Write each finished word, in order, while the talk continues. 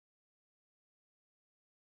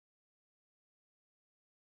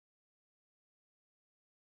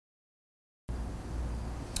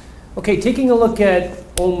Okay, taking a look at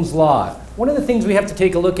Ohm's law. One of the things we have to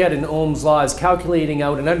take a look at in Ohm's law is calculating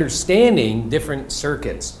out and understanding different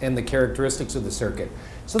circuits and the characteristics of the circuit.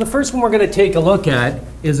 So the first one we're going to take a look at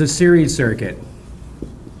is a series circuit.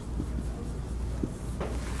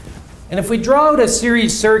 And if we draw out a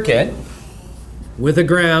series circuit with a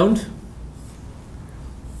ground,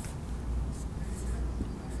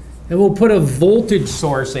 and we'll put a voltage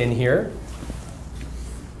source in here,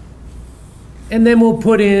 and then we'll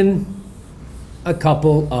put in a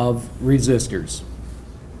couple of resistors.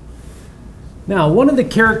 Now, one of the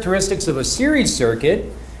characteristics of a series circuit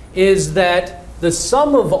is that the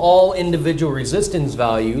sum of all individual resistance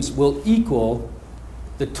values will equal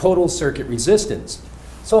the total circuit resistance.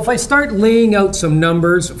 So if I start laying out some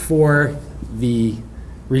numbers for the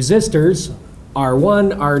resistors,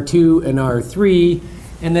 R1, R2, and R3,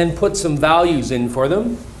 and then put some values in for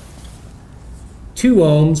them, 2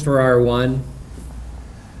 ohms for R1,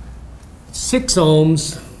 6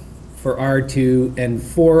 ohms for R2, and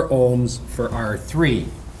 4 ohms for R3.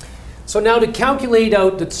 So now to calculate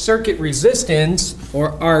out the circuit resistance,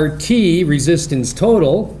 or RT, resistance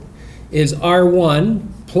total, is R1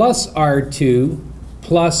 plus R2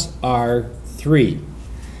 plus R3.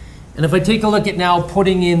 And if I take a look at now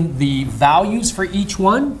putting in the values for each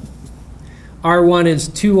one, R1 is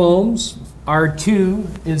 2 ohms,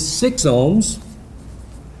 R2 is 6 ohms,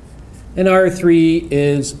 and R3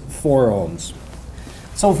 is 4 ohms.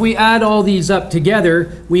 So if we add all these up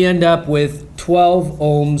together, we end up with 12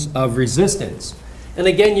 ohms of resistance. And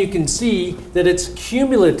again, you can see that it's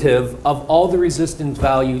cumulative of all the resistance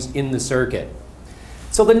values in the circuit.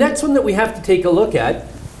 So the next one that we have to take a look at,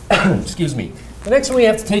 excuse me, the next one we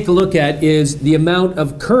have to take a look at is the amount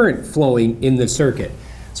of current flowing in the circuit.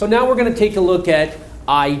 So now we're going to take a look at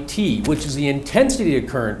IT, which is the intensity of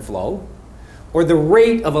current flow, or the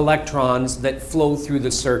rate of electrons that flow through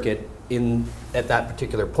the circuit at that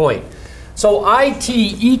particular point. So IT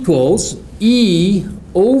equals E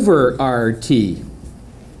over RT.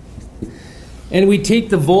 And we take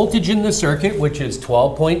the voltage in the circuit, which is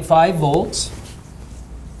 12.5 volts,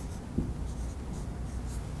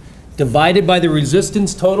 divided by the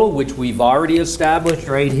resistance total, which we've already established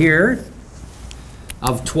right here,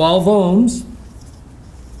 of 12 ohms.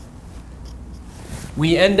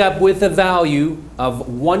 We end up with a value of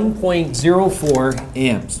 1.04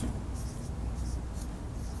 amps.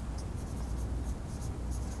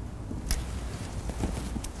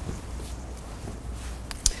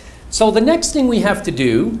 So the next thing we have to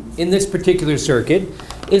do in this particular circuit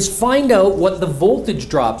is find out what the voltage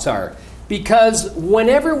drops are. Because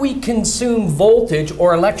whenever we consume voltage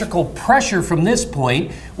or electrical pressure from this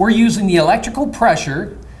point, we're using the electrical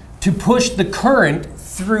pressure to push the current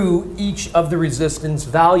through each of the resistance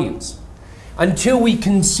values until we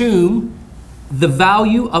consume the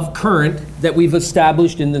value of current that we've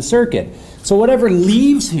established in the circuit. So whatever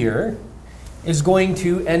leaves here is going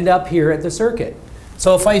to end up here at the circuit.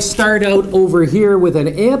 So if I start out over here with an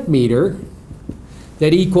amp meter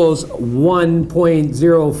that equals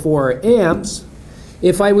 1.04 amps,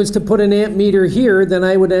 if I was to put an amp meter here, then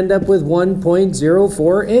I would end up with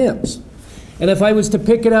 1.04 amps. And if I was to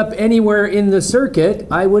pick it up anywhere in the circuit,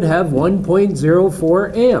 I would have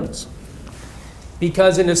 1.04 amps.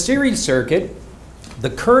 Because in a series circuit, the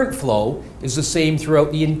current flow is the same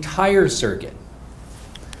throughout the entire circuit.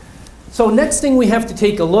 So next thing we have to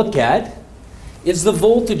take a look at is the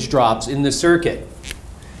voltage drops in the circuit.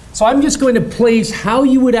 So I'm just going to place how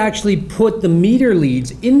you would actually put the meter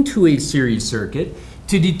leads into a series circuit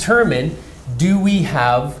to determine, do we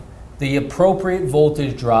have the appropriate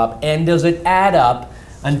voltage drop, and does it add up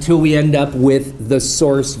until we end up with the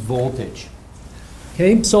source voltage.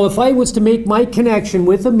 Okay, so if I was to make my connection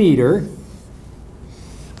with a meter,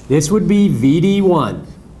 this would be VD1.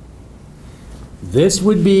 This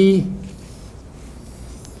would be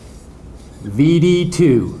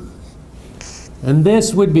VD2. And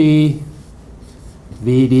this would be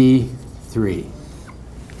VD3.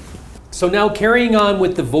 So now carrying on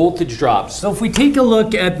with the voltage drops. So if we take a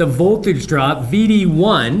look at the voltage drop,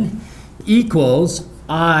 VD1 equals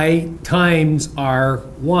I times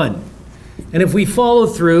R1. And if we follow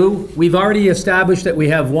through, we've already established that we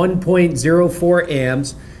have 1.04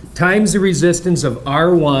 amps times the resistance of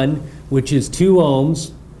R1, which is 2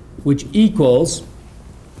 ohms, which equals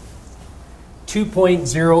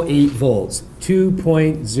 2.08 volts.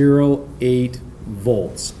 2.08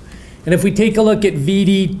 volts. And if we take a look at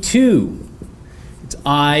VD2, it's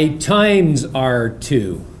I times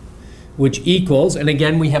R2, which equals, and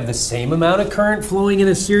again we have the same amount of current flowing in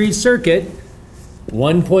a series circuit,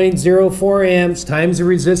 1.04 amps times the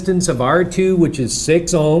resistance of R2, which is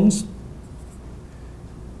 6 ohms,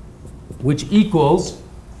 which equals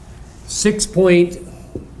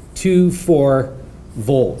 6.24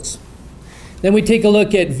 volts. Then we take a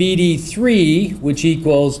look at VD3, which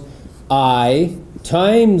equals I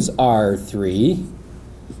times R3,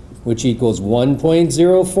 which equals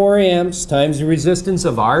 1.04 amps times the resistance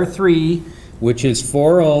of R3, which is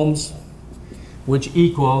 4 ohms, which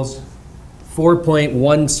equals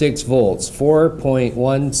 4.16 volts.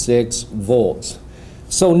 4.16 volts.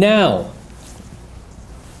 So now,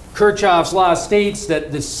 Kirchhoff's law states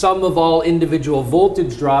that the sum of all individual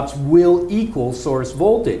voltage drops will equal source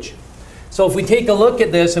voltage. So if we take a look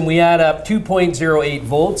at this and we add up 2.08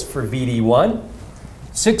 volts for VD1,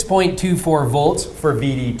 6.24 volts for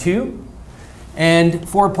VD2, and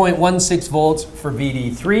 4.16 volts for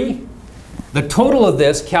VD3, the total of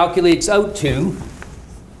this calculates out to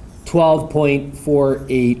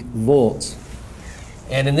 12.48 volts.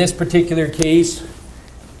 And in this particular case,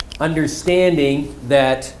 understanding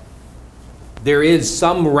that there is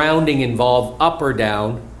some rounding involved up or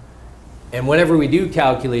down, and whenever we do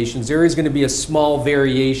calculations, there is going to be a small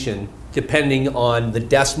variation depending on the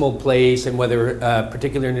decimal place and whether a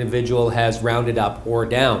particular individual has rounded up or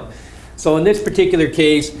down. So in this particular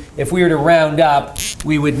case, if we were to round up,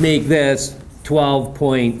 we would make this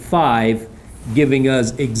 12.5, giving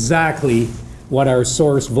us exactly what our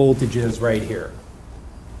source voltage is right here.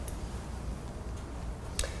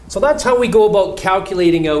 So that's how we go about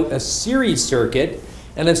calculating out a series circuit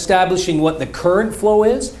and establishing what the current flow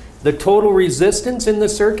is, the total resistance in the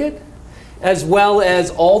circuit, as well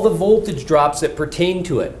as all the voltage drops that pertain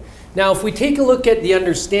to it. Now, if we take a look at the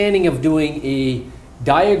understanding of doing a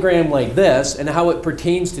diagram like this and how it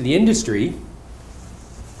pertains to the industry,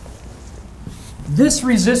 this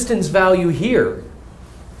resistance value here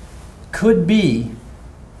could be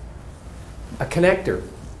a connector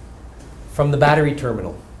from the battery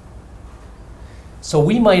terminal. So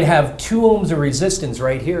we might have 2 ohms of resistance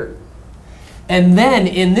right here. And then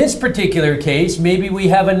in this particular case, maybe we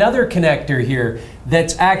have another connector here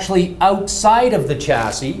that's actually outside of the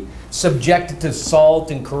chassis, subjected to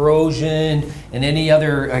salt and corrosion and any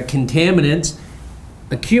other contaminants,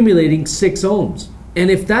 accumulating 6 ohms. And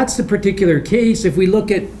if that's the particular case, if we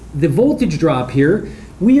look at the voltage drop here,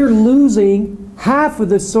 we are losing half of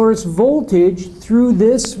the source voltage through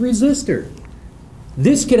this resistor.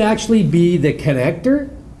 This could actually be the connector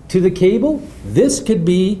to the cable. This could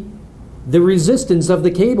be the resistance of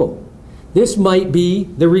the cable. This might be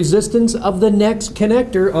the resistance of the next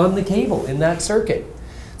connector on the cable in that circuit.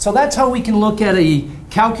 So that's how we can look at a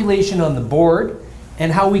calculation on the board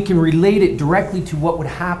and how we can relate it directly to what would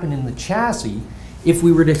happen in the chassis if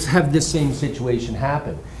we were to have this same situation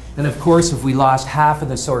happen. And of course, if we lost half of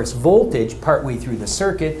the source voltage partway through the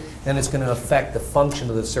circuit, then it's going to affect the function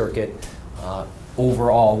of the circuit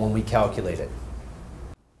overall when we calculate it.